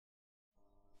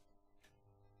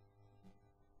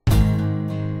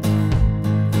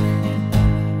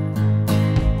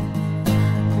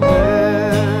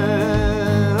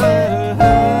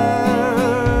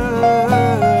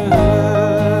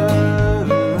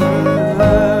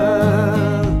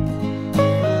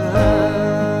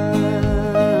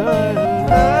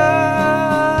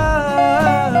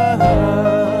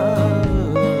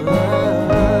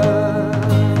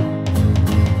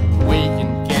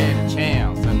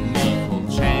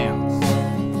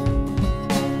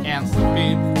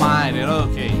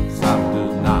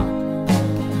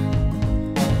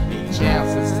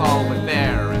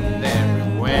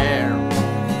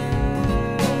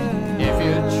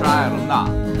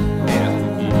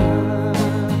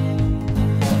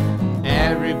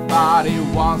Everybody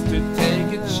wants to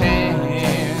take a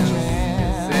chance.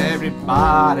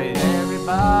 Everybody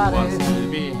wants to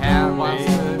be happy.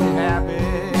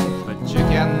 But you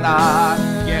cannot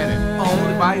get it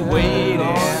only by waiting. You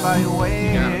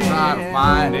gotta try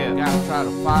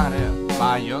to find it.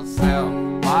 By yourself.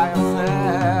 A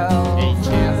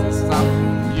chance is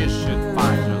something you should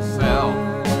find yourself.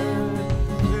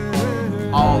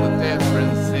 All the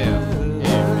difference is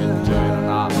if you do it or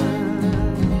not.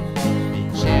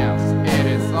 A chance, it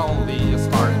is only a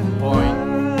starting point.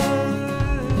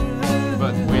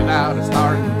 But without a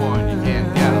starting point, you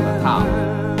can't get on the top.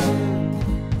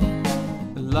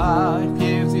 Life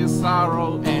gives you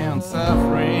sorrow and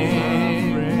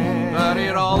suffering, but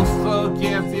it also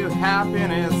gives you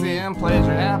happiness and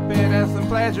pleasure.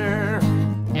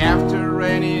 After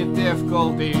any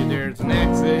difficulty, there's an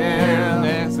exit.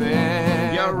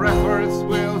 Your efforts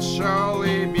will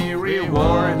surely be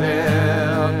rewarded.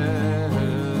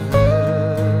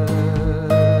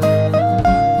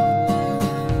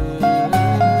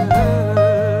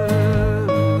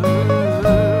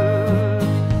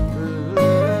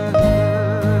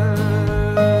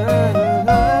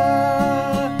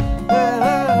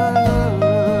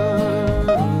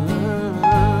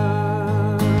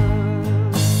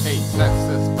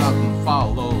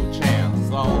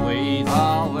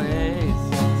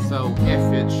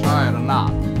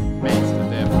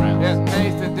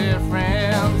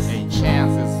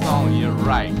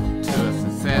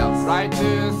 Right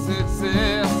to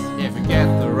success. If you get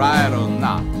the right or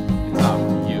not,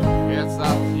 it's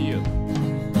up to you.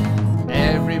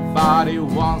 Everybody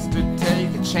wants to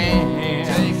take a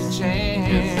chance.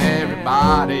 Yes,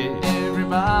 everybody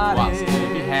wants to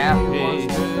be happy.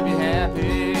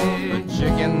 But you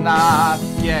cannot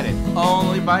get it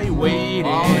only by waiting.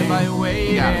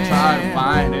 You gotta try to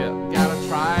find it.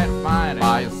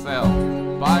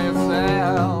 By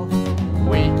yourself.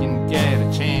 We can get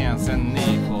a chance, an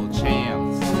equal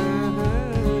chance.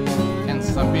 And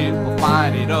some people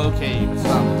find it okay, but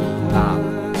some do not.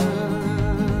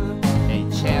 A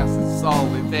chance is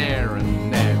only there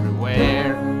and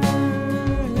everywhere.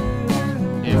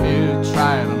 If you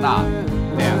try it or not,